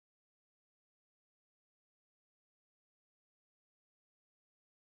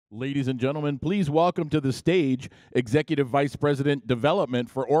Ladies and gentlemen, please welcome to the stage Executive Vice President Development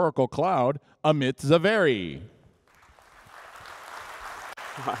for Oracle Cloud, Amit Zavery.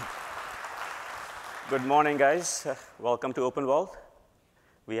 Good morning, guys. Welcome to OpenWorld.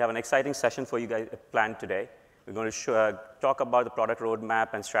 We have an exciting session for you guys planned today. We're going to talk about the product roadmap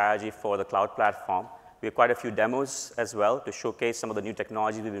and strategy for the cloud platform. We have quite a few demos as well to showcase some of the new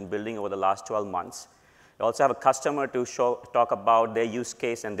technologies we've been building over the last 12 months. We also have a customer to talk about their use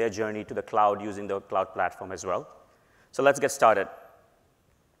case and their journey to the cloud using the cloud platform as well. So let's get started.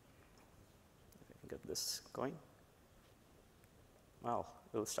 Get this going. Well,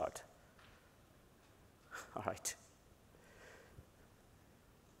 we'll start. All right.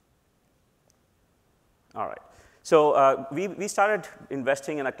 All right. So we started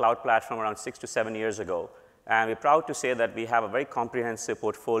investing in a cloud platform around 6 to 7 years ago. And we're proud to say that we have a very comprehensive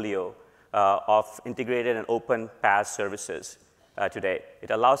portfolio of integrated and open PaaS services today.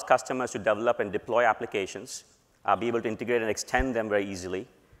 It allows customers to develop and deploy applications, be able to integrate and extend them very easily,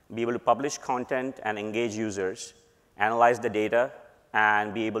 be able to publish content and engage users, analyze the data,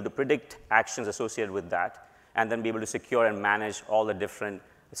 and be able to predict actions associated with that, and then be able to secure and manage all the different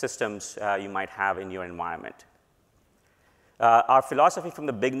systems you might have in your environment. Our philosophy from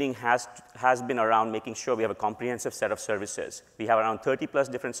the beginning has been around making sure we have a comprehensive set of services. We have around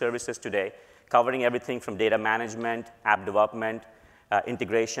 30+ different services today, covering everything from data management, app development,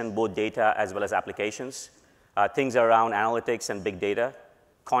 integration, both data as well as applications, things around analytics and big data,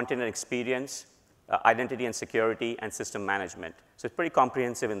 content and experience, identity and security, and system management. So it's pretty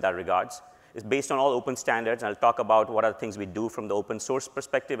comprehensive in that regards. It's based on all open standards, and I'll talk about what are the things we do from the open source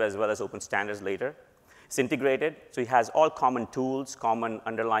perspective as well as open standards later. It's integrated, so it has all common tools, common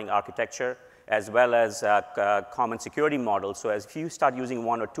underlying architecture, as well as common security models. So as if you start using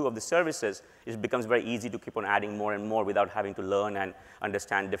one or two of the services, it becomes very easy to keep on adding more and more without having to learn and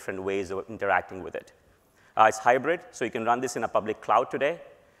understand different ways of interacting with it. It's hybrid, so you can run this in a public cloud today,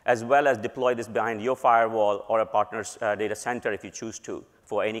 as well as deploy this behind your firewall or a partner's data center if you choose to,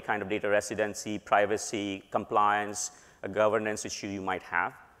 for any kind of data residency, privacy, compliance, governance issue you might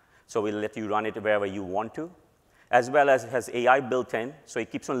have. So we'll let you run it wherever you want to, as well as it has AI built in, so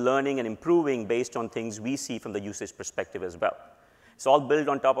it keeps on learning and improving based on things we see from the usage perspective as well. It's all built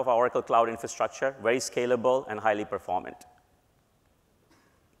on top of our Oracle Cloud infrastructure, very scalable and highly performant.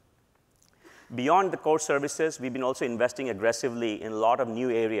 Beyond the core services, we've been also investing aggressively in a lot of new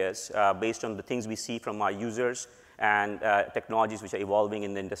areas based on the things we see from our users and technologies which are evolving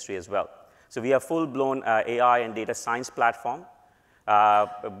in the industry as well. So we have full-blown AI and data science platform.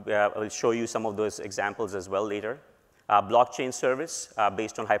 I will show you some of those examples as well later. Blockchain service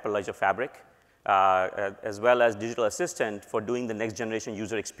based on Hyperledger Fabric, as well as digital assistant for doing the next generation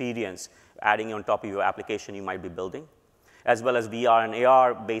user experience, adding on top of your application you might be building, as well as VR and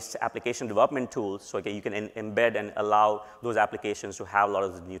AR-based application development tools, so you can embed and allow those applications to have a lot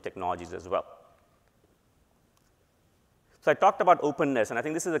of the new technologies as well. So I talked about openness, and I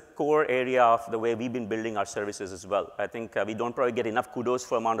think this is a core area of the way we've been building our services as well. I think we don't probably get enough kudos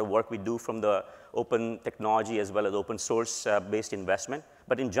for the amount of work we do from the open technology as well as open source-based investment.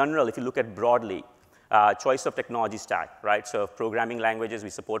 But in general, if you look at broadly, choice of technology stack, right? So programming languages,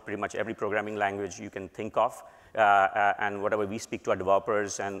 we support pretty much every programming language you can think of. And whatever we speak to our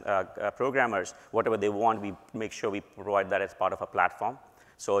developers and programmers, whatever they want, we make sure we provide that as part of our platform.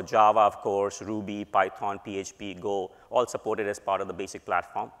 So Java, of course, Ruby, Python, PHP, Go, all supported as part of the basic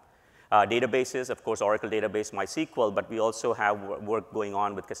platform. Databases, of course, Oracle Database, MySQL, but we also have work going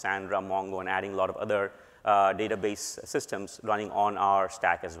on with Cassandra, Mongo, and adding a lot of other database systems running on our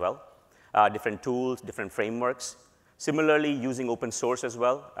stack as well. Different tools, different frameworks. Similarly, using open source as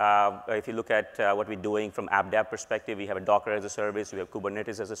well. If you look at what we're doing from app dev perspective, we have a Docker as a service, we have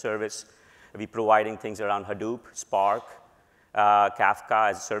Kubernetes as a service. We're providing things around Hadoop, Spark,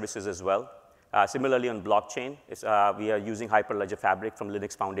 Kafka as services as well. Similarly, on blockchain, we are using Hyperledger Fabric from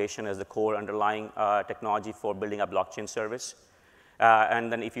Linux Foundation as the core underlying technology for building a blockchain service. And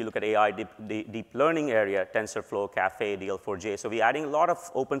then if you look at AI deep learning area, TensorFlow, Caffe, DL4j. So we're adding a lot of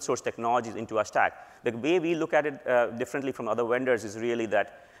open source technologies into our stack. The way we look at it differently from other vendors is really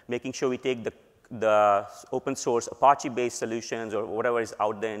that making sure we take the open source Apache-based solutions or whatever is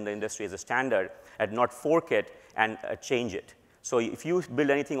out there in the industry as a standard and not fork it and change it. So if you build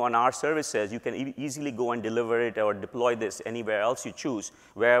anything on our services, you can easily go and deliver it or deploy this anywhere else you choose,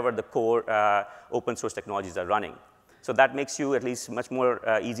 wherever the core open source technologies are running. So that makes you at least much more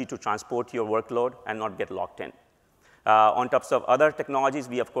easy to transport your workload and not get locked in. On top of other technologies,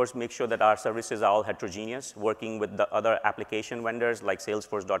 we, of course, make sure that our services are all heterogeneous, working with the other application vendors like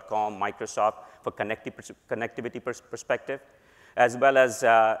Salesforce.com, Microsoft for connectivity perspective. as well as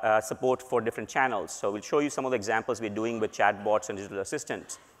support for different channels. So we'll show you some of the examples we're doing with chatbots and digital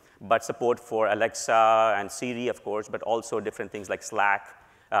assistants, but support for Alexa and Siri, of course, but also different things like Slack,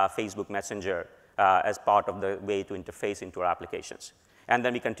 Facebook Messenger, as part of the way to interface into our applications. And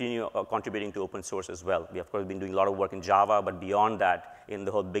then we continue contributing to open source as well. We, of course, been doing a lot of work in Java, but beyond that, in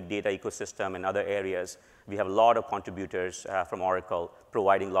the whole big data ecosystem and other areas, we have a lot of contributors from Oracle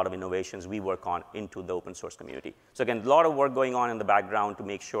providing a lot of innovations we work on into the open source community. So again, a lot of work going on in the background to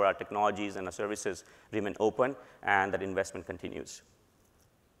make sure our technologies and our services remain open and that investment continues.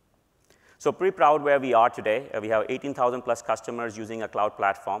 So pretty proud where we are today. We have 18,000 plus customers using a cloud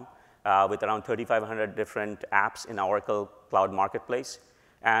platform with around 3,500 different apps in our Oracle Cloud Marketplace.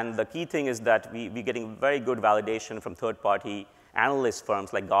 And the key thing is that we're getting very good validation from third-party analyst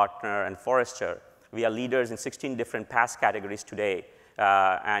firms like Gartner and Forrester. We are leaders in 16 different PaaS categories today,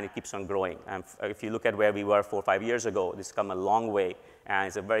 and it keeps on growing. And if you look at where we were 4 or 5 years ago, this has come a long way, and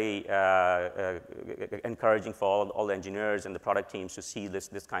it's a very encouraging for all the engineers and the product teams to see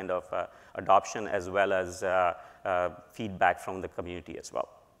this kind of adoption as well as feedback from the community as well.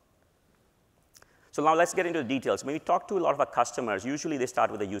 So now let's get into the details. When we talk to a lot of our customers, usually they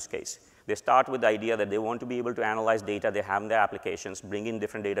start with a use case. They start with the idea that they want to be able to analyze data they have in their applications, bring in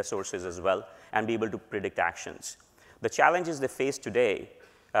different data sources as well, and be able to predict actions. The challenges they face today,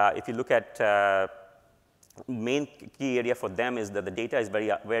 if you look at main key area for them is that the data is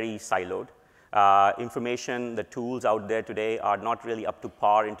very siloed. Information, the tools out there today are not really up to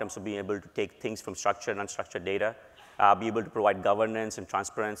par in terms of being able to take things from structured and unstructured data, be able to provide governance and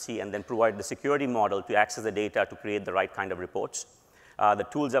transparency, and then provide the security model to access the data to create the right kind of reports. The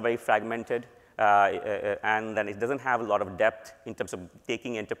tools are very fragmented, and then it doesn't have a lot of depth in terms of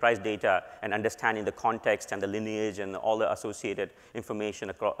taking enterprise data and understanding the context and the lineage and all the associated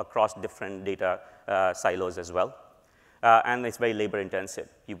information across different data silos as well. And it's very labor intensive.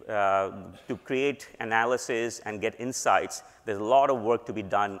 To create analysis and get insights, there's a lot of work to be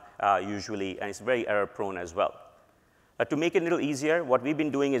done usually, and it's very error prone as well. To make it a little easier, what we've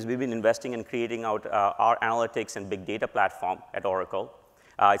been doing is we've been investing in creating out our analytics and big data platform at Oracle.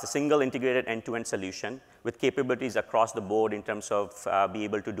 It's a single integrated end-to-end solution with capabilities across the board in terms of be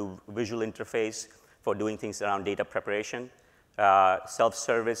able to do visual interface for doing things around data preparation,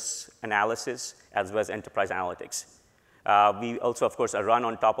 self-service analysis, as well as enterprise analytics. We also, of course, are run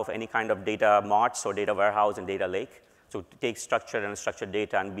on top of any kind of data marts or data warehouse and data lake. So to take structured and unstructured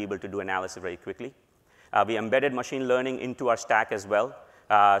data and be able to do analysis very quickly. We embedded machine learning into our stack as well,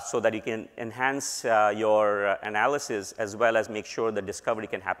 so that you can enhance your analysis as well as make sure the discovery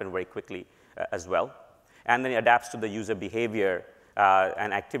can happen very quickly as well. And then it adapts to the user behavior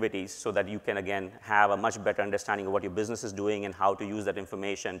and activities so that you can, again, have a much better understanding of what your business is doing and how to use that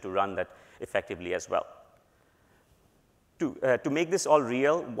information to run that effectively as well. To make this all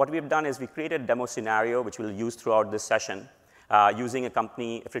real, what we've done is we created a demo scenario, which we'll use throughout this session, using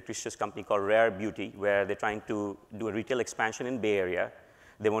a fictitious company called Rare Beauty, where they're trying to do a retail expansion in Bay Area.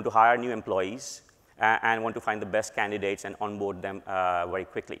 They want to hire new employees and want to find the best candidates and onboard them very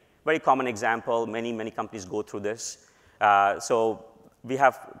quickly. Very common example. Many companies go through this. So we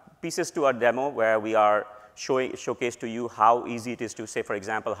have pieces to our demo where we are showcase to you how easy it is to, say, for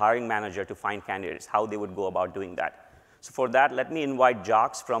example, hiring manager to find candidates, how they would go about doing that. So for that, let me invite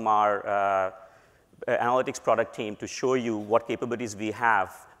Jacques from our analytics product team to show you what capabilities we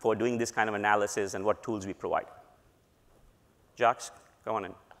have for doing this kind of analysis and what tools we provide. Jacques, come on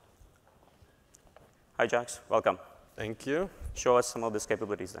in. Hi, Jacques. Welcome. Thank you. Show us some of these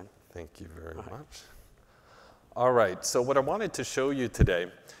capabilities then. Thank you very much. All right, so what I wanted to show you today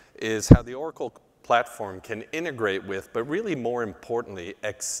is how the Oracle platform can integrate with, but really more importantly,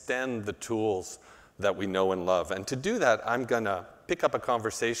 extend the tools that we know and love. And to do that, I'm going to pick up a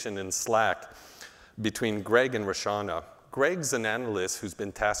conversation in Slack between Greg and Roshana. Greg's an analyst who's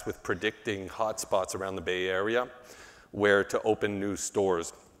been tasked with predicting hotspots around the Bay Area where to open new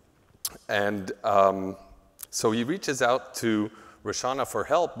stores. And so he reaches out to Roshana for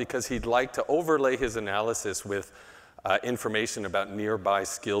help because he'd like to overlay his analysis with information about nearby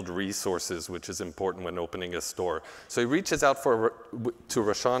skilled resources, which is important when opening a store. So he reaches out to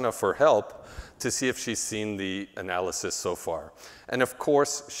Roshana for help to see if she's seen the analysis so far. And of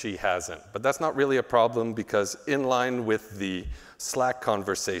course, she hasn't. But that's not really a problem because in line with the Slack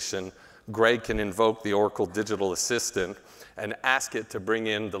conversation, Greg can invoke the Oracle Digital Assistant and ask it to bring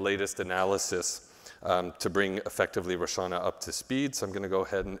in the latest analysis to bring effectively Roshana up to speed. So I'm going to go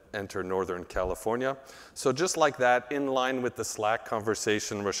ahead and enter Northern California. So just like that, in line with the Slack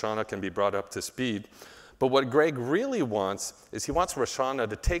conversation, Roshana can be brought up to speed. But what Greg really wants is he wants Roshana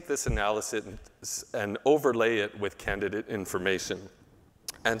to take this analysis and overlay it with candidate information.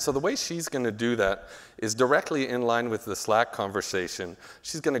 And so the way she's going to do that is directly in line with the Slack conversation.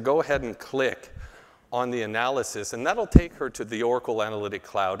 She's going to go ahead and click on the analysis, and that'll take her to the Oracle Analytic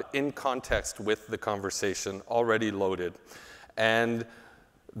Cloud in context with the conversation already loaded. And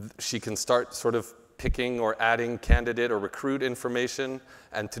she can start sort of picking or adding candidate or recruit information.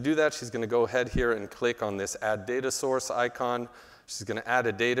 And to do that, she's going to go ahead here and click on this Add Data Source icon. She's going to add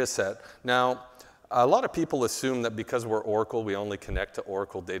a data set. Now, a lot of people assume that because we're Oracle, we only connect to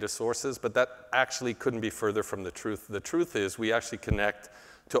Oracle data sources, but that actually couldn't be further from the truth. The truth is we actually connect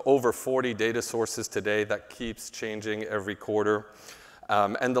to over 40 data sources today. That keeps changing every quarter.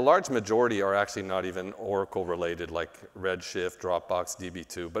 And the large majority are actually not even Oracle related, like Redshift, Dropbox,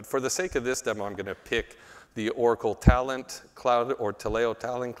 DB2. But for the sake of this demo, I'm going to pick the Oracle Talent Cloud or Taleo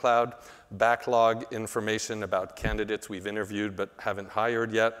Talent Cloud, backlog information about candidates we've interviewed but haven't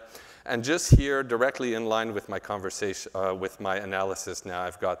hired yet. And just here, directly in line with my conversation, with my analysis now,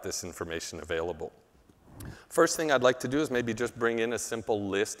 I've got this information available. First thing I'd like to do is maybe just bring in a simple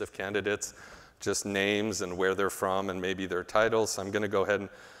list of candidates, just names and where they're from and maybe their titles. So I'm going to go ahead and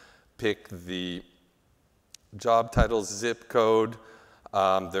pick the job titles, zip code,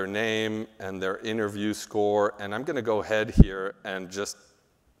 their name, and their interview score. And I'm going to go ahead here and just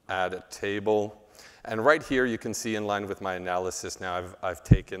add a table. And right here, you can see in line with my analysis now, I've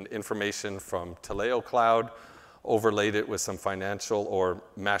taken information from Taleo Cloud, overlaid it with some financial or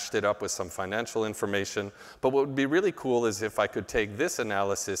mashed it up with some financial information. But what would be really cool is if I could take this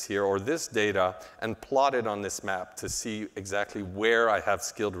analysis here or this data and plot it on this map to see exactly where I have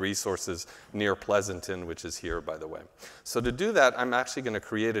skilled resources near Pleasanton, which is here, by the way. So to do that, I'm actually going to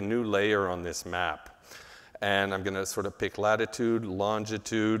create a new layer on this map. And I'm going to sort of pick latitude,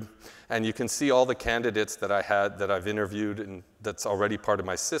 longitude, and you can see all the candidates that I had that I've interviewed and that's already part of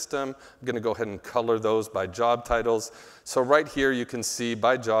my system. I'm going to go ahead and color those by job titles. So right here you can see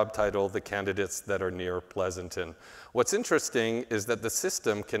by job title the candidates that are near Pleasanton. What's interesting is that the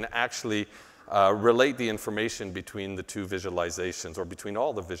system can actually relate the information between the two visualizations, or between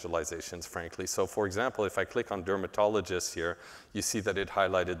all the visualizations, frankly. So for example, if I click on dermatologists here, you see that it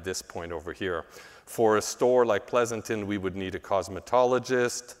highlighted this point over here. For a store like Pleasanton, we would need a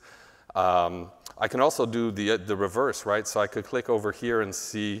cosmetologist. I can also do the reverse, right? So I could click over here and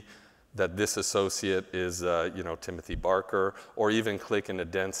see that this associate is Timothy Barker, or even click in a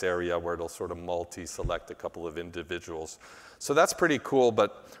dense area where it'll sort of multi-select a couple of individuals. So that's pretty cool,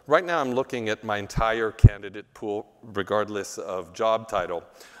 but right now I'm looking at my entire candidate pool regardless of job title.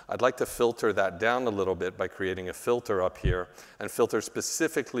 I'd like to filter that down a little bit by creating a filter up here and filter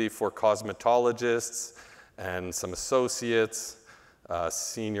specifically for cosmetologists and some associates,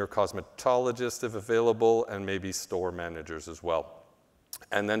 senior cosmetologists if available, and maybe store managers as well.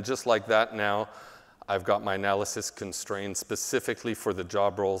 And then just like that now, I've got my analysis constrained specifically for the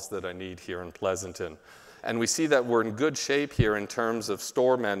job roles that I need here in Pleasanton. And we see that we're in good shape here in terms of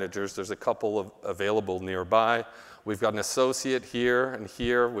store managers. There's a couple of available nearby. We've got an associate here and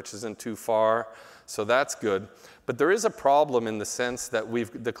here, which isn't too far, so that's good. But there is a problem in the sense that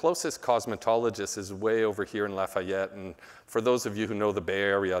the closest cosmetologist is way over here in Lafayette, and for those of you who know the Bay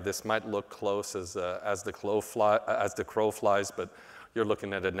Area, this might look close as the crow flies, but you're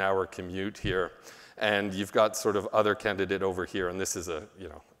looking at an hour commute here. And you've got sort of other candidate over here, and this is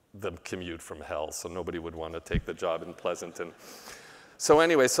the commute from hell, so nobody would want to take the job in Pleasanton. So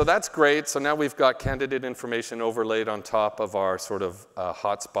anyway, so that's great. So now we've got candidate information overlaid on top of our sort of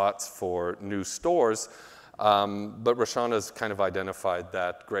hotspots for new stores. But Roshana's kind of identified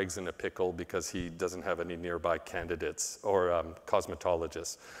that Greg's in a pickle because he doesn't have any nearby candidates or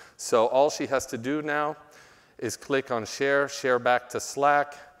cosmetologists. So all she has to do now is click on share, share back to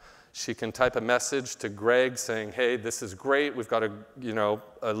Slack. She can type a message to Greg saying, hey, this is great. We've got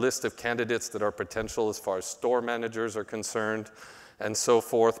a list of candidates that are potential as far as store managers are concerned and so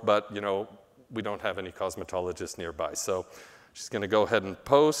forth, but we don't have any cosmetologists nearby. So she's going to go ahead and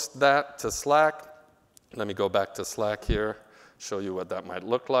post that to Slack. Let me go back to Slack here, show you what that might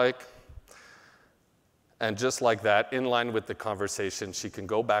look like. And just like that, in line with the conversation, she can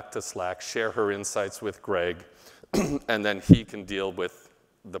go back to Slack, share her insights with Greg, and then he can deal with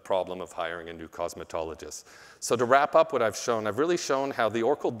the problem of hiring a new cosmetologist. So to wrap up what I've shown, I've really shown how the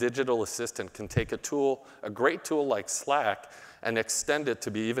Oracle Digital Assistant can take a tool, a great tool like Slack, and extend it to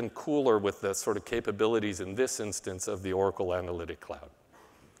be even cooler with the sort of capabilities in this instance of the Oracle Analytic Cloud.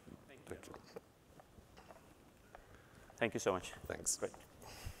 Thank you. Thank you so much. Thanks. Great.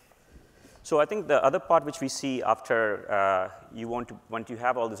 So I think the other part which we see after once you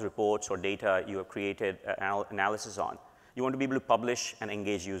have all these reports or data you have created analysis on, you want to be able to publish and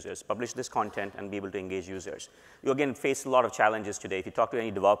engage users, publish this content and be able to engage users. You again face a lot of challenges today. If you talk to any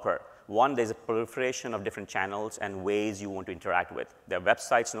developer, one, there's a proliferation of different channels and ways you want to interact with. There are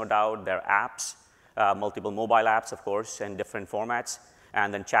websites, no doubt, there are apps, multiple mobile apps, of course, and different formats,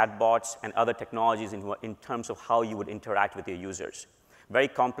 and then chatbots and other technologies in terms of how you would interact with your users. Very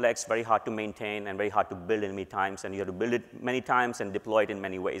complex, very hard to maintain, and very hard to build in many times, and you have to build it many times and deploy it in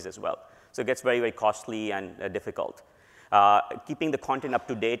many ways as well. So it gets very, very costly and difficult. Keeping the content up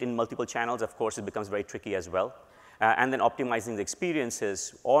to date in multiple channels, of course, it becomes very tricky as well. And then optimizing the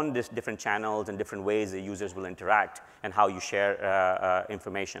experiences on these different channels and different ways the users will interact and how you share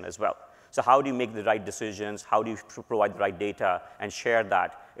information as well. So how do you make the right decisions? How do you provide the right data and share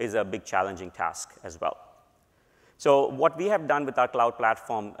that is a big challenging task as well. So what we have done with our cloud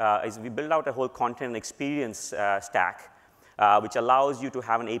platform is we build out a whole content and experience stack, which allows you to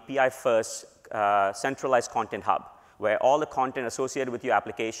have an API-first centralized content hub, where all the content associated with your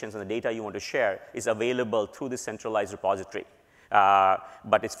applications and the data you want to share is available through this centralized repository.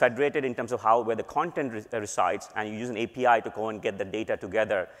 But it's federated in terms of where the content resides, and you use an API to go and get the data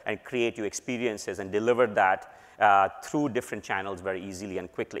together and create your experiences and deliver that through different channels very easily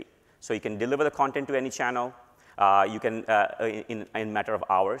and quickly. So you can deliver the content to any channel, you can in a matter of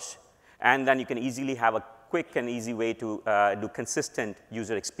hours, and then you can easily have a quick and easy way to do consistent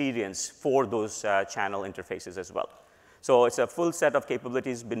user experience for those channel interfaces as well. So it's a full set of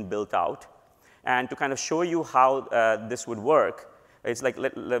capabilities been built out. And to kind of show you how this would work, it's like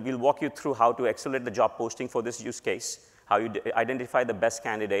we'll walk you through how to accelerate the job posting for this use case, how you identify the best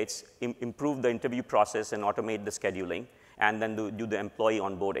candidates, improve the interview process and automate the scheduling, and then do the employee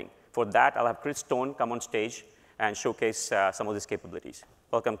onboarding. For that, I'll have Chris Stone come on stage and showcase some of these capabilities.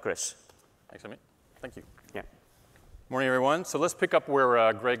 Welcome, Chris. Thanks, Amit. Thank you. Yeah. Morning, everyone. So let's pick up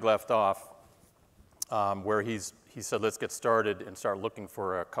where Greg left off, where he said, let's get started and start looking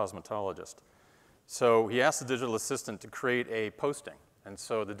for a cosmetologist. So he asked the digital assistant to create a posting. And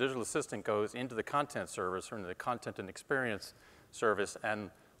so the digital assistant goes into the content service or into the content and experience service and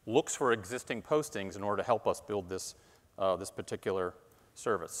looks for existing postings in order to help us build this, this particular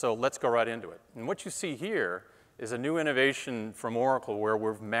service. So let's go right into it. And what you see here is a new innovation from Oracle where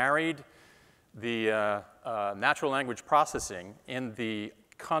we've married the natural language processing in the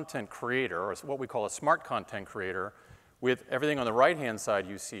content creator, or what we call a smart content creator, with everything on the right-hand side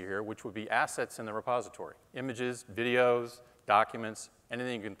you see here, which would be assets in the repository, images, videos, documents,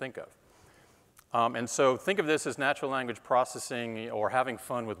 anything you can think of. And so think of this as natural language processing or having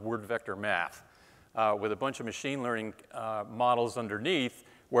fun with word vector math with a bunch of machine learning models underneath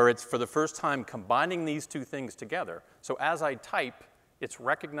where it's for the first time combining these two things together. So as I type, it's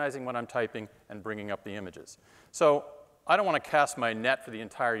recognizing what I'm typing and bringing up the images. So I don't want to cast my net for the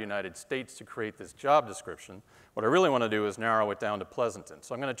entire United States to create this job description. What I really want to do is narrow it down to Pleasanton.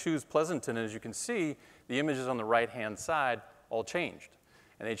 So I'm going to choose Pleasanton, and as you can see, the images on the right-hand side all changed.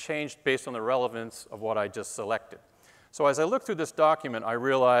 And they changed based on the relevance of what I just selected. So as I look through this document, I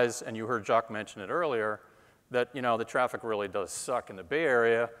realize, and you heard Jacques mention it earlier, that the traffic really does suck in the Bay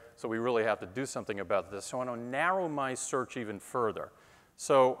Area, so we really have to do something about this. So I want to narrow my search even further.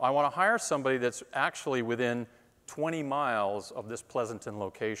 So I want to hire somebody that's actually within 20 miles of this Pleasanton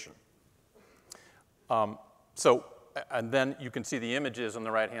location. And then you can see the images on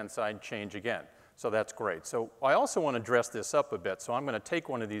the right-hand side change again. So that's great. So I also want to dress this up a bit. So I'm going to take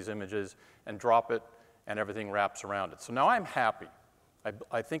one of these images and drop it, and everything wraps around it. So now I'm happy.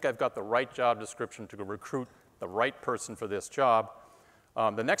 I think I've got the right job description to recruit the right person for this job.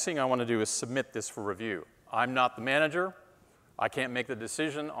 The next thing I want to do is submit this for review. I'm not the manager. I can't make the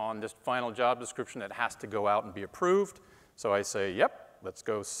decision on this final job description. It has to go out and be approved. So I say, yep, let's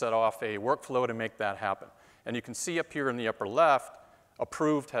go set off a workflow to make that happen. And you can see up here in the upper left,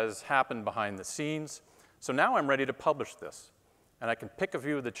 approved has happened behind the scenes. So now I'm ready to publish this. And I can pick a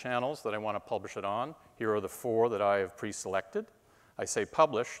few of the channels that I want to publish it on. Here are the 4 that I have pre-selected. I say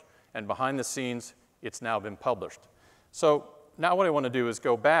publish, and behind the scenes, it's now been published. So now what I want to do is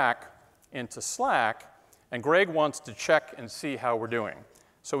go back into Slack, and Greg wants to check and see how we're doing.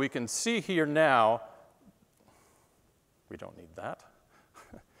 So we can see here now, we don't need that.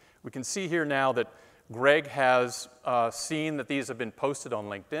 We can see here now that Greg has seen that these have been posted on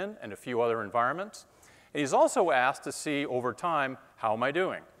LinkedIn and a few other environments. And he's also asked to see over time, how am I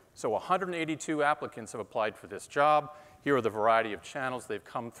doing? So 182 applicants have applied for this job. Here are the variety of channels they've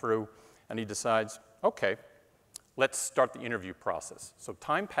come through. And he decides, OK, let's start the interview process. So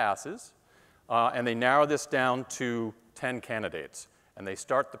time passes, and they narrow this down to 10 candidates. And they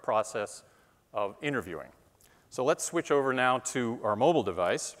start the process of interviewing. So let's switch over now to our mobile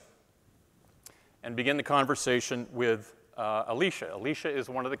device and begin the conversation with Alicia. Alicia is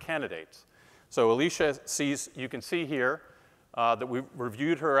one of the candidates. So Alicia you can see here that we've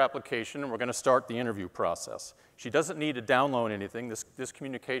reviewed her application, and we're going to start the interview process. She doesn't need to download anything. This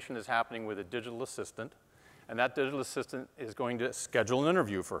communication is happening with a digital assistant, and that digital assistant is going to schedule an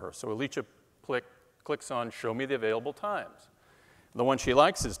interview for her. So Alicia clicks on Show Me the Available Times. The one she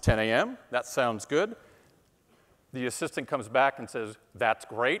likes is 10 a.m. That sounds good. The assistant comes back and says, that's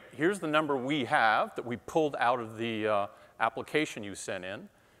great. Here's the number we have that we pulled out of the application you sent in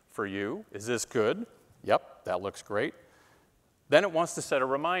for you. Is this good? Yep, that looks great. Then it wants to set a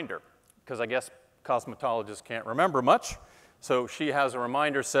reminder, because I guess cosmetologists can't remember much. So she has a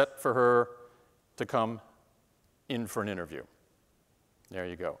reminder set for her to come in for an interview. There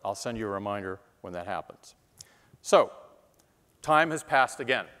you go. I'll send you a reminder when that happens. So time has passed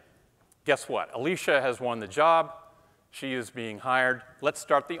again. Guess what? Alicia has won the job. She is being hired. Let's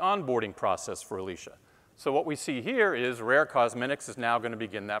start the onboarding process for Alicia. So what we see here is Rare Cosmetics is now going to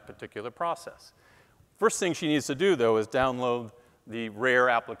begin that particular process. First thing she needs to do, though, is download the Rare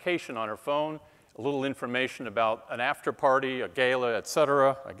application on her phone, a little information about an after party, a gala, et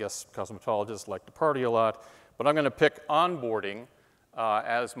cetera. I guess cosmetologists like to party a lot. But I'm going to pick onboarding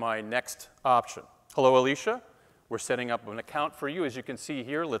as my next option. Hello, Alicia. We're setting up an account for you. As you can see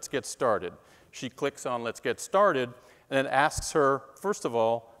here, let's get started. She clicks on Let's Get Started, and then asks her, first of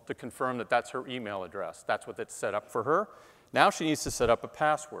all, to confirm that that's her email address. That's what it's set up for her. Now she needs to set up a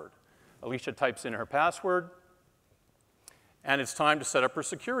password. Alicia types in her password, and it's time to set up her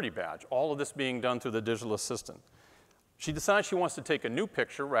security badge, all of this being done through the digital assistant. She decides she wants to take a new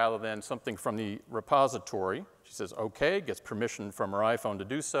picture rather than something from the repository. She says, OK, gets permission from her iPhone to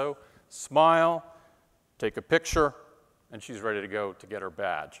do so, smile, take a picture, and she's ready to go to get her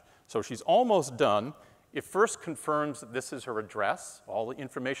badge. So she's almost done. It first confirms that this is her address. All the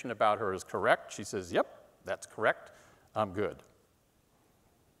information about her is correct. She says, yep, that's correct. I'm good.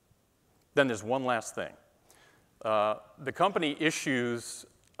 Then there's one last thing. The company issues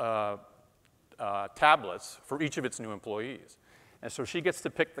tablets for each of its new employees. And so she gets to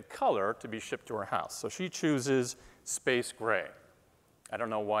pick the color to be shipped to her house. So she chooses space gray. I don't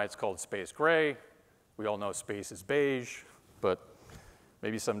know why it's called space gray. We all know space is beige, but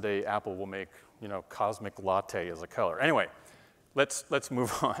maybe someday Apple will make, cosmic latte as a color. Anyway, let's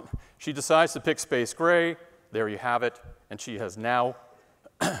move on. She decides to pick space gray. There you have it. And she has now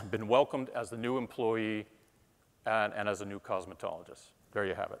been welcomed as the new employee and as a new cosmetologist. There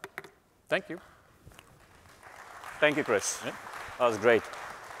you have it. Thank you. Thank you, Chris. Yeah. That was great.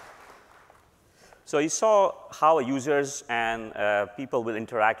 So you saw how users and people will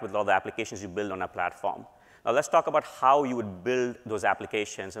interact with all the applications you build on our platform. Now let's talk about how you would build those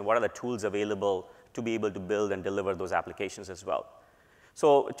applications and what are the tools available to be able to build and deliver those applications as well.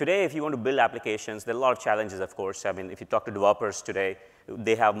 So today, if you want to build applications, there are a lot of challenges, of course. I mean, if you talk to developers today,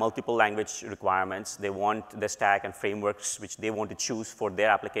 they have multiple language requirements. They want the stack and frameworks which they want to choose for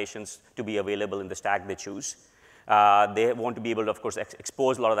their applications to be available in the stack they choose. They want to be able to, of course,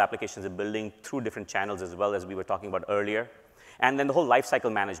 expose a lot of the applications they're building through different channels as well, as we were talking about earlier. And then the whole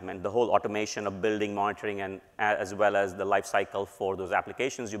lifecycle management, the whole automation of building, monitoring, and as well as the lifecycle for those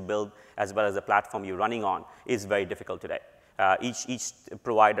applications you build, as well as the platform you're running on, is very difficult today. Each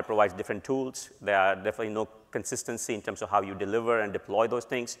provider provides different tools. There are definitely no consistency in terms of how you deliver and deploy those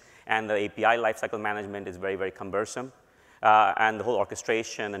things. And the API lifecycle management is very, very cumbersome. And the whole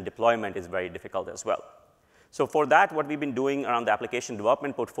orchestration and deployment is very difficult as well. So for that, what we've been doing around the application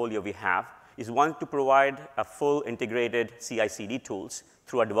development portfolio we have is one, to provide a full integrated CI/CD tools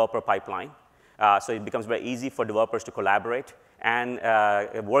through a developer pipeline. So it becomes very easy for developers to collaborate and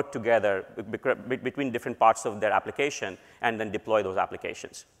work together between different parts of their application and then deploy those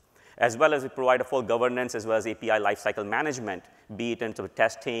applications. As well as we provide a full governance as well as API lifecycle management, be it in terms of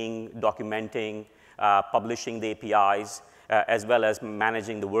testing, documenting, publishing the APIs, as well as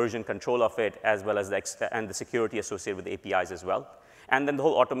managing the version control of it, as well as the security associated with the APIs as well. And then the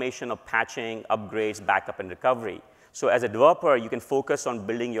whole automation of patching, upgrades, backup, and recovery. So as a developer, you can focus on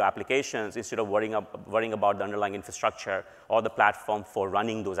building your applications instead of worrying about the underlying infrastructure or the platform for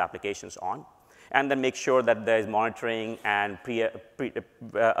running those applications on. And then make sure that there's monitoring and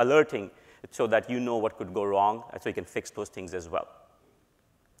alerting so that you know what could go wrong, so you can fix those things as well.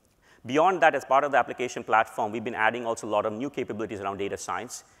 Beyond that, as part of the application platform, we've been adding also a lot of new capabilities around data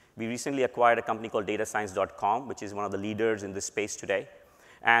science. We recently acquired a company called datascience.com, which is one of the leaders in this space today.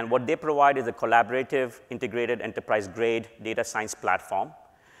 And what they provide is a collaborative, integrated, enterprise-grade data science platform.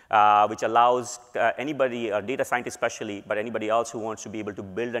 which allows anybody, a data scientist especially, but anybody else who wants to be able to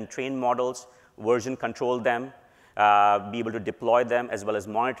build and train models, version control them, be able to deploy them, as well as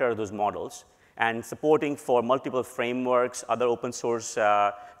monitor those models, and supporting for multiple frameworks, other open source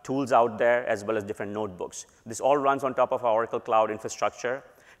tools out there, as well as different notebooks. This all runs on top of our Oracle Cloud infrastructure,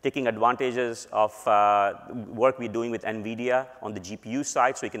 taking advantages of work we're doing with NVIDIA on the GPU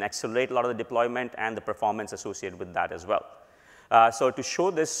side, so we can accelerate a lot of the deployment and the performance associated with that as well. So to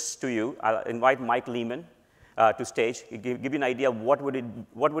show this to you, I'll invite Mike Lehman to stage, give you an idea of what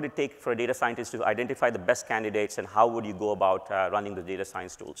would it take for a data scientist to identify the best candidates, and how would you go about running the data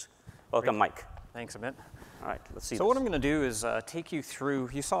science tools. Welcome, Mike. Thanks, Amit. All right, let's see. So what I'm going to do is take you through,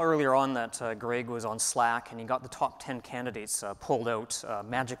 you saw earlier on that Greg was on Slack and he got the top 10 candidates pulled out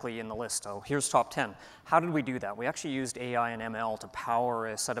magically in the list. So here's top 10. How did we do that? We actually used AI and ML to power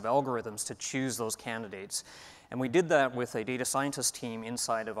a set of algorithms to choose those candidates. And we did that with a data scientist team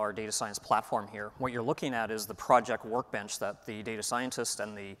inside of our data science platform here. What you're looking at is the project workbench that the data scientists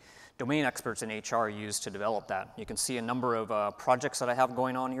and the domain experts in HR use to develop that. You can see a number of projects that I have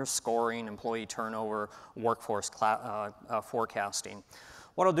going on here: scoring, employee turnover, workforce forecasting.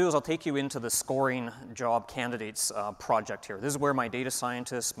 What I'll do is I'll take you into the scoring job candidates project here. This is where my data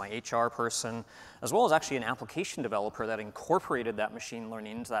scientist, my HR person, as well as actually an application developer that incorporated that machine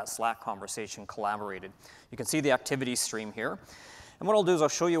learning into that Slack conversation collaborated. You can see the activity stream here. And what I'll do is I'll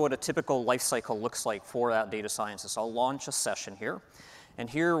show you what a typical life cycle looks like for that data scientist. I'll launch a session here. And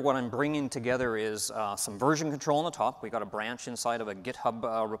here what I'm bringing together is some version control on the top. We got a branch inside of a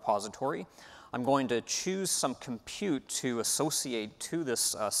GitHub repository. I'm going to choose some compute to associate to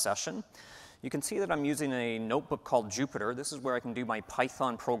this session. You can see that I'm using a notebook called Jupyter. This is where I can do my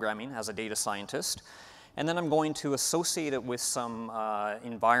Python programming as a data scientist. And then I'm going to associate it with some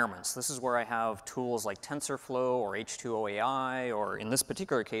environments. This is where I have tools like TensorFlow or H2O AI, or in this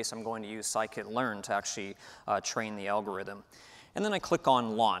particular case, I'm going to use scikit-learn to actually train the algorithm. And then I click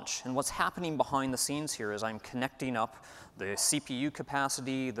on Launch. And what's happening behind the scenes here is I'm connecting up the CPU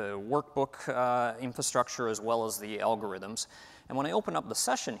capacity, the workbook infrastructure, as well as the algorithms. And when I open up the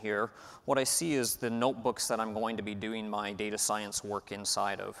session here, what I see is the notebooks that I'm going to be doing my data science work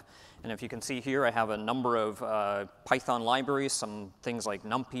inside of. And if you can see here, I have a number of Python libraries, some things like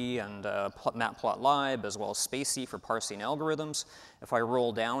NumPy and Matplotlib, as well as SpaCy for parsing algorithms. If I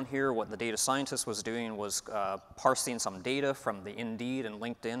roll down here, what the data scientist was doing was parsing some data from the Indeed and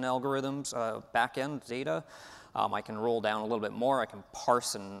LinkedIn algorithms, back-end data. I can roll down a little bit more. I can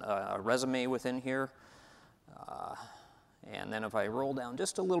parse a resume within here. And then if I roll down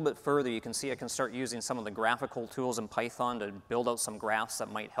just a little bit further, you can see I can start using some of the graphical tools in Python to build out some graphs that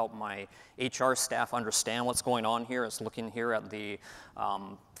might help my HR staff understand what's going on here. It's looking here at the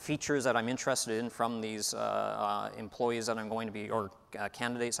features that I'm interested in from these employees that I'm going to be, or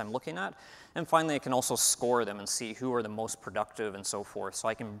candidates I'm looking at. And finally, I can also score them and see who are the most productive and so forth. So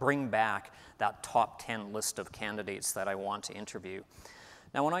I can bring back that top 10 list of candidates that I want to interview.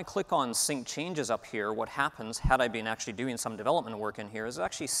 Now, when I click on Sync Changes up here, what happens, had I been actually doing some development work in here, is it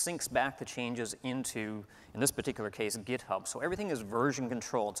actually syncs back the changes into, in this particular case, GitHub. So everything is version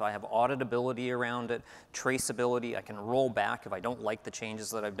controlled. So I have auditability around it, traceability. I can roll back if I don't like the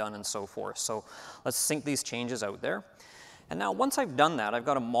changes that I've done and so forth. So let's sync these changes out there. And now once I've done that, I've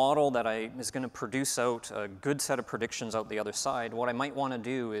got a model that is going to produce out a good set of predictions out the other side. What I might want to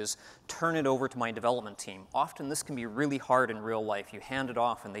do is turn it over to my development team. Often this can be really hard in real life. You hand it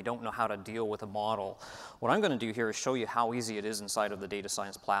off and they don't know how to deal with a model. What I'm going to do here is show you how easy it is inside of the data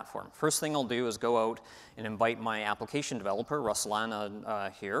science platform. First thing I'll do is go out and invite my application developer,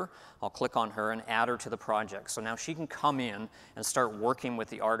 Ruslana, here. I'll click on her and add her to the project. So now she can come in and start working with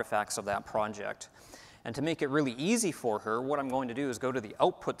the artifacts of that project. And to make it really easy for her, what I'm going to do is go to the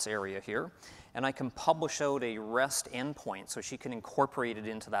outputs area here, and I can publish out a REST endpoint so she can incorporate it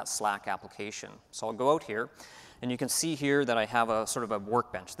into that Slack application. So I'll go out here, and you can see here that I have a sort of a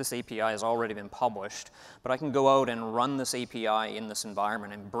workbench. This API has already been published, but I can go out and run this API in this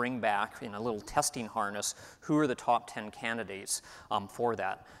environment and bring back in a little testing harness who are the top 10 candidates for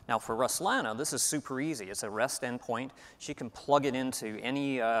that. Now for Ruslana, this is super easy. It's a REST endpoint. She can plug it into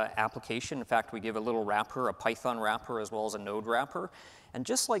any application. In fact, we give a little wrapper, a Python wrapper, as well as a Node wrapper. And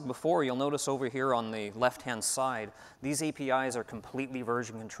just like before, you'll notice over here on the left-hand side, these APIs are completely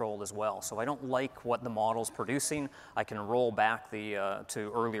version controlled as well. So if I don't like what the model's producing, I can roll back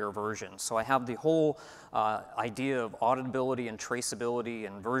to earlier versions. So I have the whole idea of auditability and traceability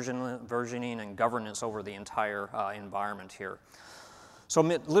and versioning and governance over the entire environment here. So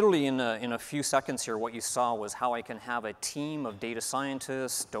literally in a few seconds here, what you saw was how I can have a team of data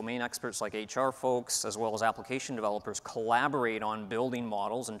scientists, domain experts like HR folks, as well as application developers collaborate on building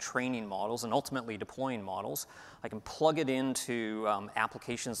models and training models and ultimately deploying models. I can plug it into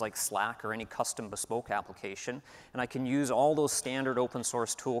applications like Slack or any custom bespoke application, and I can use all those standard open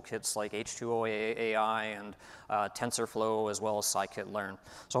source toolkits like H2O AI and TensorFlow, as well as scikit-learn.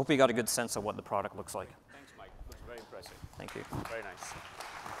 So I hope you got a good sense of what the product looks like. Thanks, Mike. Looks very impressive. Thank you. Very nice.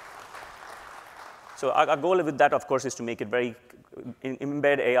 So our goal with that, of course, is to make it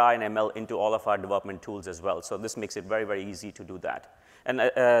embed AI and ML into all of our development tools as well. So this makes it very, very easy to do that. And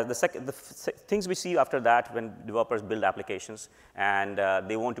the things we see after that when developers build applications and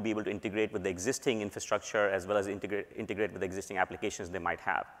they want to be able to integrate with the existing infrastructure as well as integrate with the existing applications they might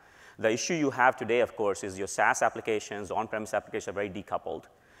have. The issue you have today, of course, is your SaaS applications, on-premise applications are very decoupled.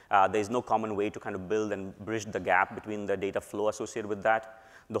 There's no common way to kind of build and bridge the gap between the data flow associated with that.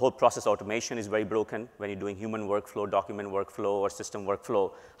 The whole process automation is very broken when you're doing human workflow, document workflow, or system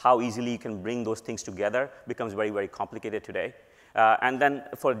workflow. How easily you can bring those things together becomes very, very complicated today. And then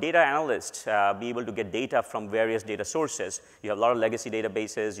for data analysts, be able to get data from various data sources. You have a lot of legacy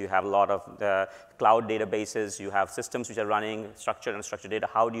databases, you have a lot of cloud databases, you have systems which are running structured and unstructured data.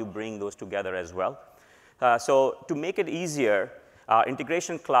 How do you bring those together as well? So to make it easier,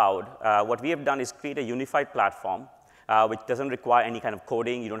 Integration Cloud, what we have done is create a unified platform which doesn't require any kind of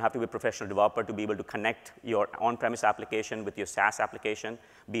coding. You don't have to be a professional developer to be able to connect your on-premise application with your SaaS application,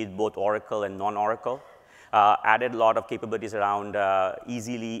 be it both Oracle and non-Oracle. Added a lot of capabilities around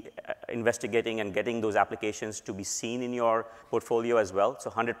easily investigating and getting those applications to be seen in your portfolio as well. So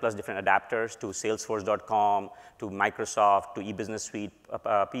 100+ different adapters to Salesforce.com, to Microsoft, to eBusiness Suite,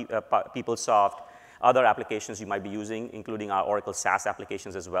 PeopleSoft, other applications you might be using, including our Oracle SaaS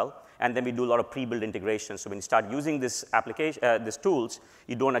applications as well. And then we do a lot of pre-built integrations. So when you start using these tools,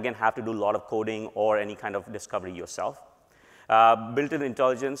 you don't, again, have to do a lot of coding or any kind of discovery yourself. Built-in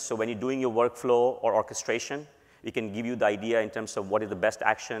intelligence, so when you're doing your workflow or orchestration, we can give you the idea in terms of what is the best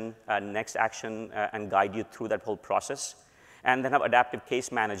action, next action, and guide you through that whole process. And then have adaptive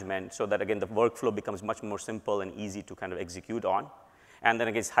case management so that, again, the workflow becomes much more simple and easy to kind of execute on. And then,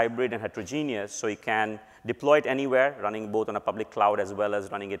 again, it's hybrid and heterogeneous, so you can deploy it anywhere, running both on a public cloud as well as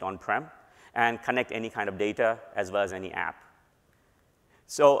running it on-prem, and connect any kind of data as well as any app.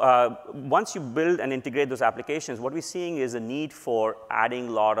 So once you build and integrate those applications, what we're seeing is a need for adding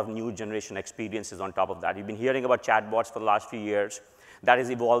a lot of new generation experiences on top of that. You've been hearing about chatbots for the last few years. That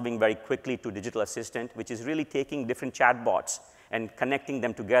is evolving very quickly to digital assistant, which is really taking different chatbots and connecting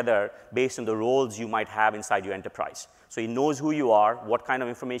them together based on the roles you might have inside your enterprise. So he knows who you are, what kind of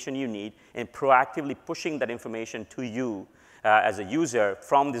information you need, and proactively pushing that information to you as a user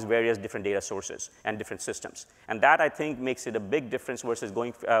from these various different data sources and different systems. And that, I think, makes it a big difference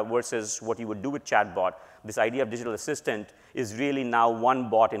versus what you would do with chatbot. This idea of digital assistant is really now one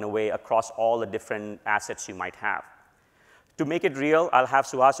bot in a way across all the different assets you might have. To make it real, I'll have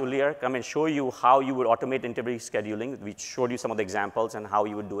Suhas Ullier come and show you how you would automate interview scheduling. We showed you some of the examples and how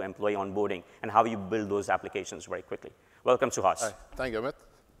you would do employee onboarding and how you build those applications very quickly. Welcome, Suhas. Hi. Thank you, Amit.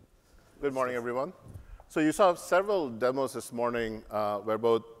 Good morning, everyone. So you saw several demos this morning where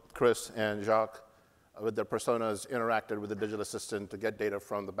both Chris and Jacques, with their personas, interacted with the digital assistant to get data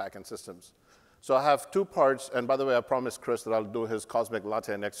from the backend systems. So I have two parts, and by the way, I promised Chris that I'll do his cosmic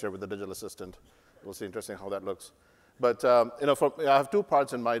latte next year with the digital assistant. We'll see interesting how that looks. But I have two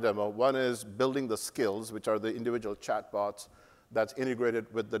parts in my demo. One is building the skills, which are the individual chatbots that's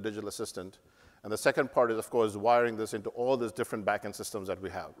integrated with the digital assistant. And the second part is, of course, wiring this into all these different backend systems that we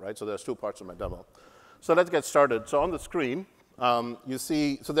have, right? So there's two parts of my demo. So let's get started. So on the screen, you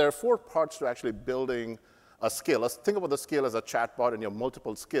see, so there are 4 parts to actually building a skill. Let's think about the skill as a chatbot and your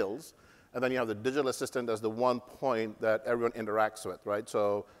multiple skills. And then you have the digital assistant as the one point that everyone interacts with, right?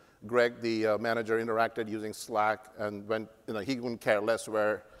 So Greg, the manager, interacted using Slack, and when he couldn't care less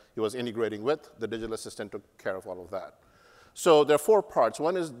where he was integrating with. The digital assistant took care of all of that. So there are 4 parts.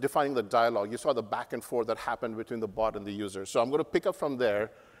 One is defining the dialogue. You saw the back and forth that happened between the bot and the user. So I'm going to pick up from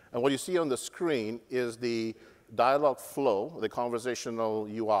there. And what you see on the screen is the dialogue flow, the conversational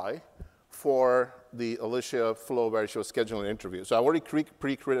UI, for the Alicia flow where she was scheduling an interview. So I already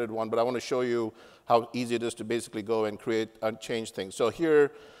pre-created one, but I want to show you how easy it is to basically go and create and change things. So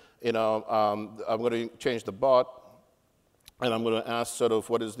here, I'm going to change the bot, and I'm going to ask sort of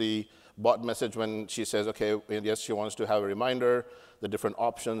what is the bot message when she says, okay, yes, she wants to have a reminder, the different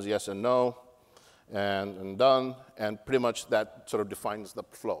options, yes and no, and done, and pretty much that sort of defines the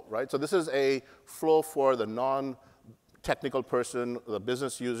flow, right? So this is a flow for the non-technical person, the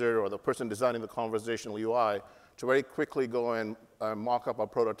business user, or the person designing the conversational UI to very quickly go and mock up or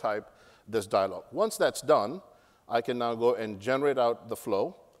prototype this dialog. Once that's done, I can now go and generate out the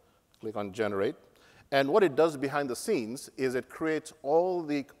flow. Click on Generate. And what it does behind the scenes is it creates all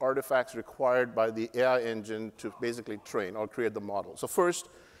the artifacts required by the AI engine to basically train or create the model. So first,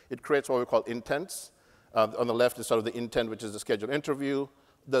 it creates what we call intents. On the left is sort of the intent, which is the scheduled interview.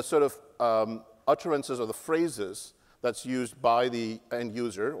 The sort of utterances or the phrases that's used by the end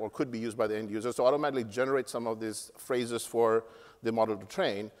user or could be used by the end user. So automatically generate some of these phrases for the model to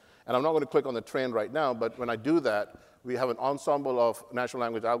train. And I'm not going to click on the train right now, but when I do that, we have an ensemble of natural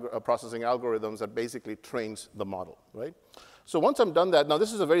language processing algorithms that basically trains the model, right? So once I'm done that, now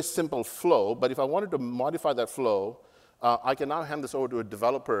this is a very simple flow, but if I wanted to modify that flow, I can now hand this over to a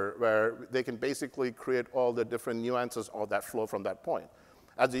developer where they can basically create all the different nuances of that flow from that point.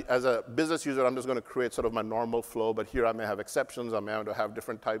 As a business user, I'm just going to create sort of my normal flow, but here I may have exceptions. I may have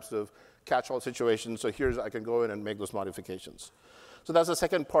different types of catch-all situations. So I can go in and make those modifications. So that's the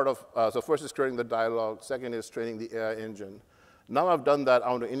second part of, so first is creating the dialogue. Second is training the AI engine. Now I've done that,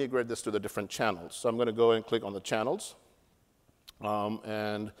 I want to integrate this to the different channels. So I'm going to go and click on the channels.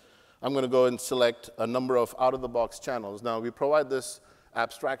 And I'm going to go and select a number of out-of-the-box channels. Now, we provide this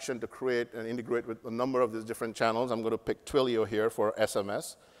abstraction to create and integrate with a number of these different channels. I'm going to pick Twilio here for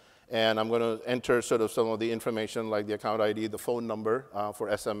SMS. And I'm going to enter sort of some of the information like the account ID, the phone number for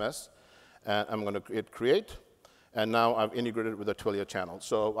SMS. And I'm going to hit Create. And now I've integrated with the Twilio channel.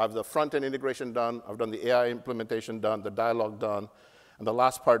 So I have the front-end integration done. I've done the AI implementation done, the dialogue done. And the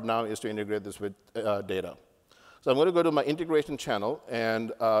last part now is to integrate this with data. So I'm going to go to my integration channel.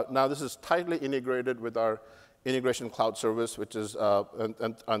 And now this is tightly integrated with our integration cloud service, which is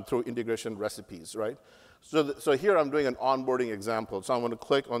and through integration recipes, right? So here I'm doing an onboarding example. So I'm going to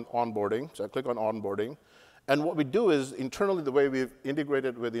click on onboarding. So I click on onboarding. And what we do is internally, the way we've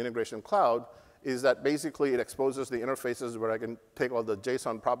integrated with the integration cloud is that basically it exposes the interfaces where I can take all the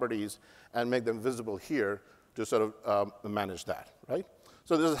JSON properties and make them visible here to sort of manage that, right?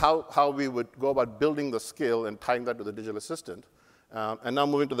 So this is how we would go about building the skill and tying that to the digital assistant. And now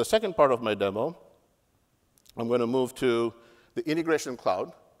moving to the second part of my demo, I'm going to move to the integration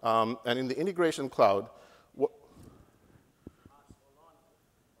cloud. And in the integration cloud,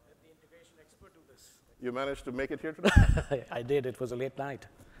 you managed to make it here today? I did. It was a late night.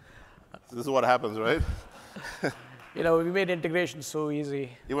 This is what happens, right? You know, we made integration so easy.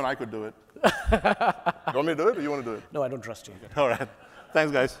 Even I could do it. You want me to do it, or you want to do it? No, I don't trust you. All right.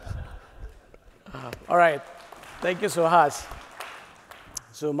 Thanks, guys. All right. Thank you, Suhas.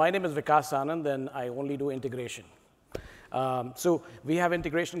 So my name is Vikas Anand, and I only do integration. So we have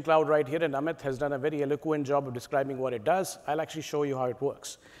Integration Cloud right here, and Amit has done a very eloquent job of describing what it does. I'll actually show you how it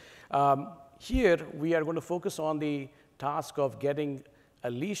works. Here, we are going to focus on the task of getting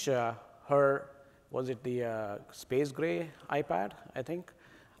Alicia her, was it the space gray iPad, I think?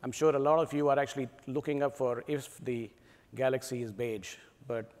 I'm sure a lot of you are actually looking up for if the Galaxy is beige,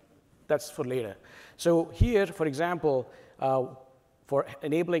 but that's for later. So here, for example, for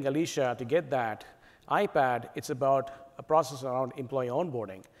enabling Alicia to get that iPad, it's about a process around employee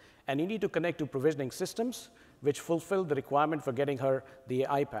onboarding. And you need to connect to provisioning systems which fulfill the requirement for getting her the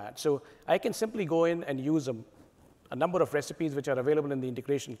iPad. So I can simply go in and use a number of recipes which are available in the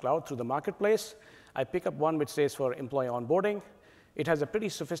integration cloud through the marketplace. I pick up one which says for employee onboarding. It has a pretty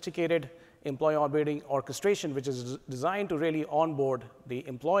sophisticated employee onboarding orchestration, which is designed to really onboard the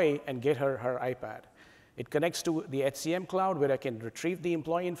employee and get her her iPad. It connects to the HCM cloud, where I can retrieve the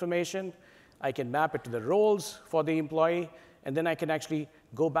employee information. I can map it to the roles for the employee, and then I can actually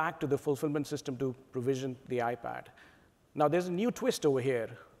go back to the fulfillment system to provision the iPad. Now, there's a new twist over here.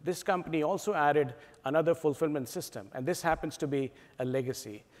 This company also added another fulfillment system, and this happens to be a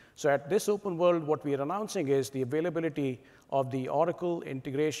legacy. So at this open world, what we are announcing is the availability of the Oracle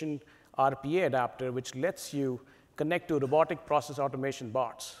Integration RPA adapter, which lets you connect to robotic process automation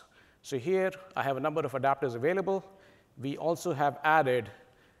bots. So here, I have a number of adapters available. We also have added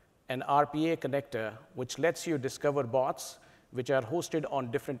an RPA connector, which lets you discover bots which are hosted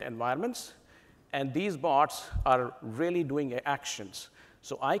on different environments. And these bots are really doing actions.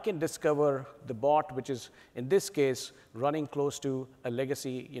 So I can discover the bot, which is, in this case, running close to a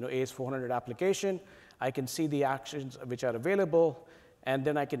legacy AS400 application. I can see the actions which are available, and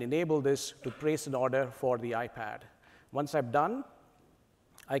then I can enable this to place an order for the iPad. Once I'm done,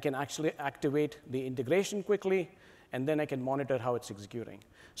 I can actually activate the integration quickly, and then I can monitor how it's executing.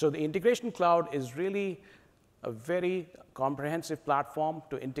 So the integration cloud is really a very comprehensive platform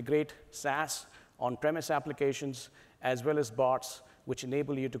to integrate SaaS on-premise applications, as well as bots, which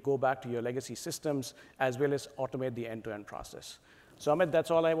enable you to go back to your legacy systems, as well as automate the end-to-end process. So Amit,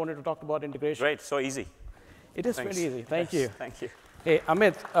 that's all I wanted to talk about integration. Great, so easy. It is Thanks. pretty easy. Thank Yes, you. Thank you. Hey,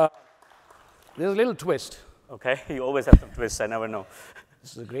 Amit, there's a little twist. Okay, you always have some twists. I never know.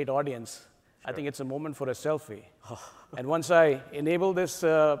 This is a great audience. I think it's a moment for a selfie. And once I enable this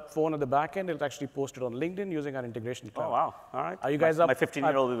phone at the back end, it'll actually post it on LinkedIn using our integration cloud. Oh, wow. All right. Are you guys up? My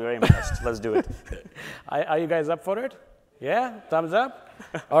 15-year-old will be very impressed. Let's do it. Are you guys up for it? Yeah? Thumbs up?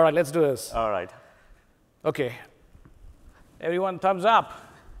 All right, let's do this. All right. Okay. Everyone, thumbs up.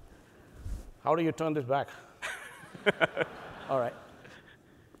 How do you turn this back? All right.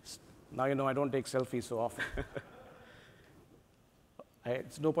 Now you know I don't take selfies so often.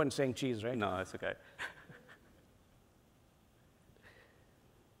 It's no point in saying cheese, right? No, it's okay.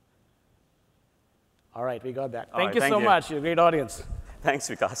 All right, we got that. All Thank right, you thank so you. much. You're a great audience. Thanks,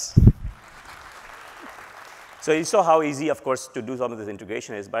 Vikas. So you saw how easy, of course, to do some of this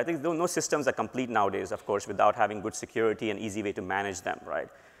integration is, but I think no systems are complete nowadays, of course, without having good security and easy way to manage them, right?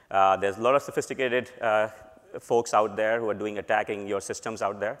 There's a lot of sophisticated folks out there who are attacking your systems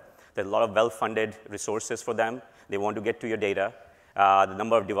out there. There's a lot of well-funded resources for them. They want to get to your data. The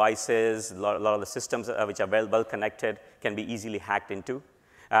number of devices, a lot of the systems which are well connected can be easily hacked into.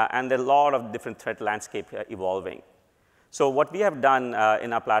 And there are a lot of different threat landscape evolving. So what we have done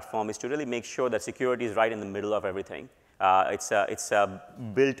in our platform is to really make sure that security is right in the middle of everything. It's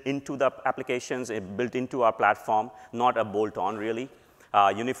built into the applications, built into our platform, not a bolt-on really.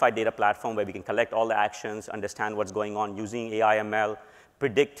 Unified data platform where we can collect all the actions, understand what's going on using AI, ML,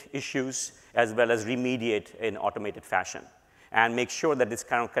 predict issues, as well as remediate in automated fashion. And make sure that it's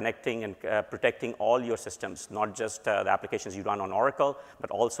kind of connecting and protecting all your systems, not just the applications you run on Oracle,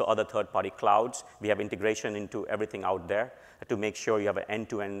 but also other third-party clouds. We have integration into everything out there to make sure you have an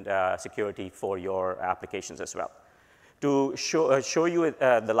end-to-end security for your applications as well. To show you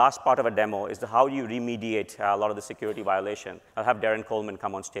the last part of a demo is how you remediate a lot of the security violation. I'll have Darren Coleman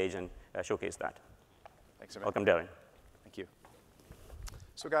come on stage and showcase that. Thanks, Amit. Welcome, Darren. Thank you.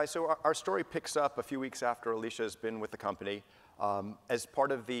 So guys, our story picks up a few weeks after Alicia has been with the company. As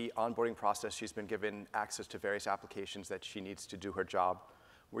part of the onboarding process, she's been given access to various applications that she needs to do her job.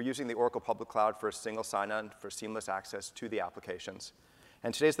 We're using the Oracle Public Cloud for a single sign-on for seamless access to the applications.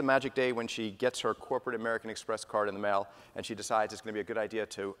 And today's the magic day when she gets her corporate American Express card in the mail, and she decides it's going to be a good idea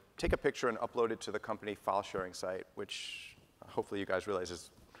to take a picture and upload it to the company file sharing site, which hopefully you guys realize is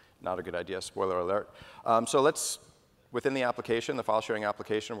not a good idea, spoiler alert. So within the application, the file sharing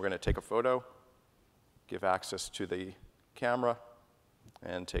application, we're going to take a photo, give access to the camera,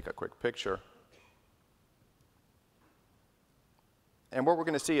 and take a quick picture. And what we're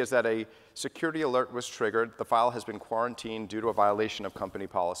going to see is that a security alert was triggered. The file has been quarantined due to a violation of company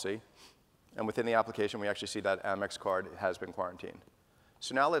policy. And within the application, we actually see that Amex card has been quarantined.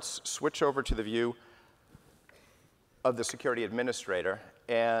 So now let's switch over to the view of the security administrator.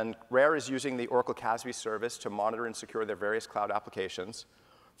 And Rare is using the Oracle CASB service to monitor and secure their various cloud applications.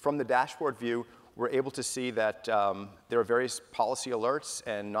 From the dashboard view, we're able to see that there are various policy alerts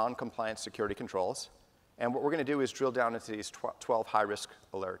and non-compliant security controls. And what we're going to do is drill down into these 12 high-risk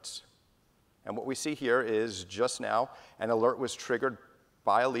alerts. And what we see here is just now, an alert was triggered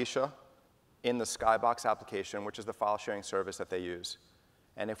by Alicia in the Skybox application, which is the file sharing service that they use.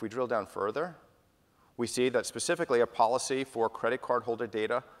 And if we drill down further, we see that specifically a policy for credit card holder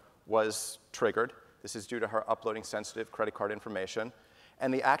data was triggered. This is due to her uploading sensitive credit card information.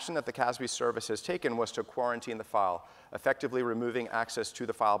 And the action that the CASB service has taken was to quarantine the file, effectively removing access to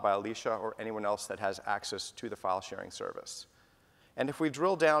the file by Alicia or anyone else that has access to the file sharing service. And if we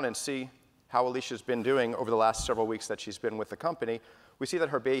drill down and see how Alicia's been doing over the last several weeks that she's been with the company, we see that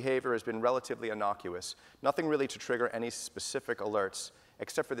her behavior has been relatively innocuous. Nothing really to trigger any specific alerts,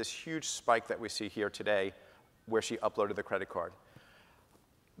 except for this huge spike that we see here today where she uploaded the credit card.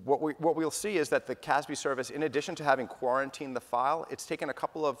 What we'll see is that the CASB service, in addition to having quarantined the file, it's taken a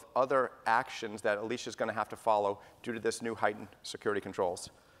couple of other actions that Alicia's going to have to follow due to this new heightened security controls.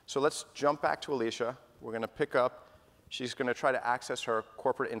 So let's jump back to Alicia. We're going to pick up. She's going to try to access her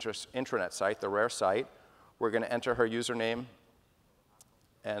corporate intranet site, the Rare site. We're going to enter her username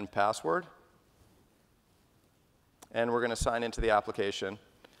and password. And we're going to sign into the application.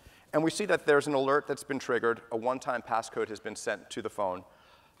 And we see that there's an alert that's been triggered. A one-time passcode has been sent to the phone.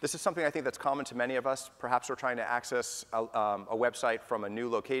 This is something I think that's common to many of us. Perhaps we're trying to access a website from a new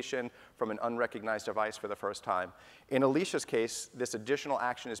location, from an unrecognized device for the first time. In Alicia's case, this additional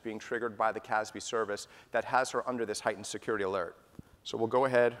action is being triggered by the CASB service that has her under this heightened security alert. So we'll go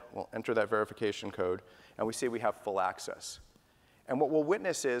ahead, we'll enter that verification code, and we see we have full access. And what we'll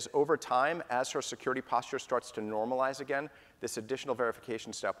witness is, over time, as her security posture starts to normalize again, this additional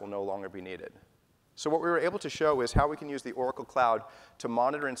verification step will no longer be needed. So what we were able to show is how we can use the Oracle Cloud to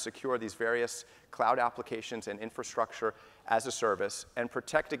monitor and secure these various cloud applications and infrastructure as a service and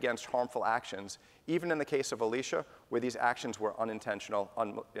protect against harmful actions, even in the case of Alicia, where these actions were unintentional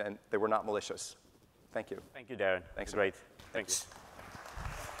and they were not malicious. Thank you. Thank you, Darren. Thanks. Great. Thanks.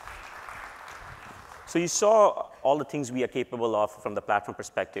 So you saw all the things we are capable of from the platform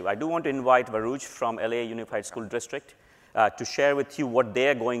perspective. I do want to invite Varuj from LA Unified School District to share with you what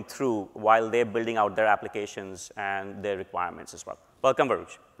they're going through while they're building out their applications and their requirements as well. Welcome,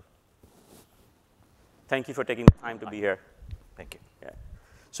 Varuj. Thank you for taking the time to be here. Thank you. Yeah.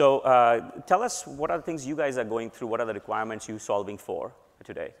 So tell us what are the things you guys are going through, what are the requirements you're solving for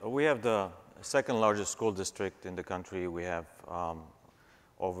today? We have the second largest school district in the country. We have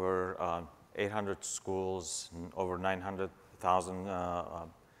over 800 schools, and over 900,000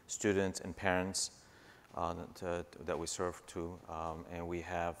 students and parents that we serve to. And we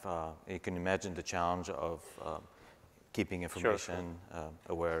have, you can imagine the challenge of keeping information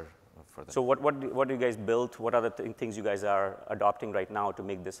aware for them. So what do you guys build? What are the things you guys are adopting right now to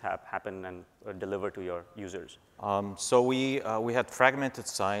make this happen and deliver to your users? So we had fragmented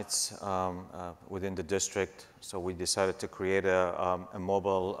sites within the district, so we decided to create a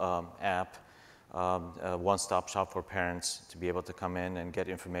mobile app, a one-stop shop for parents to be able to come in and get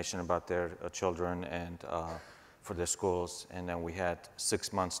information about their children and for their schools, and then we had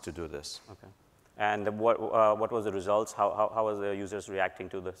 6 months to do this. Okay. And what was the results? How was the users reacting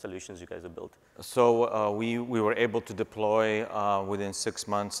to the solutions you guys have built? So we were able to deploy within 6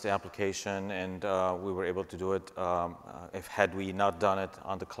 months the application, and we were able to do it. Had we not done it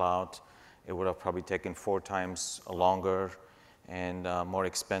on the cloud, it would have probably taken 4 times longer and more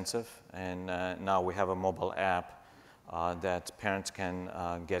expensive. And now we have a mobile app that parents can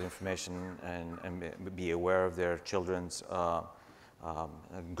get information and be aware of their children's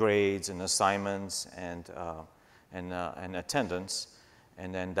grades and assignments and attendance,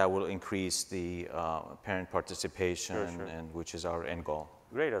 and then that will increase the parent participation, and which is our end goal.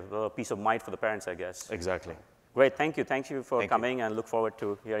 Great, a little peace of mind for the parents, I guess. Exactly. Great, thank you for coming, and look forward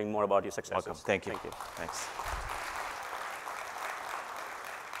to hearing more about your successes. Welcome. Thank you. Thanks.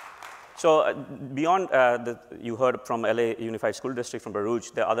 So beyond you heard from LA Unified School District, from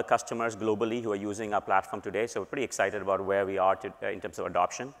Baruch, there are other customers globally who are using our platform today. So we're pretty excited about where we are in terms of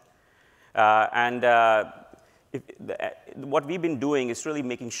adoption. What we've been doing is really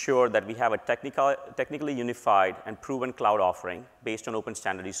making sure that we have a technically unified and proven cloud offering based on open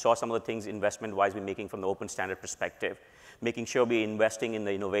standard. You saw some of the things investment-wise we're making from the open standard perspective, making sure we're investing in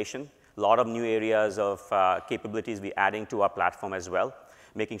the innovation, a lot of new areas of capabilities we're adding to our platform as well,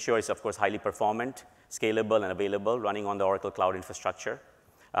 making sure it's, of course, highly performant, scalable, and available, running on the Oracle Cloud infrastructure,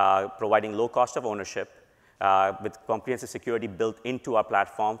 providing low cost of ownership with comprehensive security built into our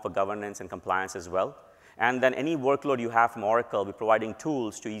platform for governance and compliance as well. And then any workload you have from Oracle, we're providing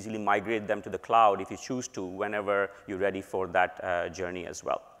tools to easily migrate them to the cloud if you choose to, whenever you're ready for that journey as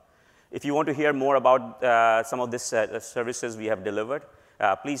well. If you want to hear more about some of these services we have delivered,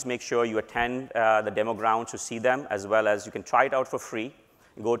 please make sure you attend the demo grounds to see them, as well as you can try it out for free.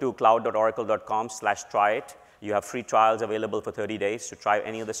 Go to cloud.oracle.com/try-it. You have free trials available for 30 days to try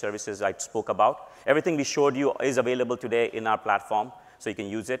any of the services I spoke about. Everything we showed you is available today in our platform, so you can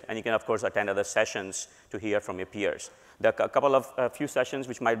use it. And you can, of course, attend other sessions to hear from your peers. There are a couple of few sessions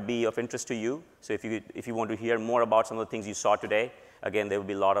which might be of interest to you. So if you want to hear more about some of the things you saw today, again, there will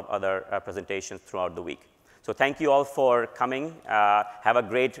be a lot of other presentations throughout the week. So thank you all for coming. Have a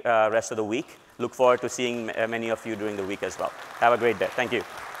great rest of the week. Look forward to seeing many of you during the week as well. Have a great day. Thank you.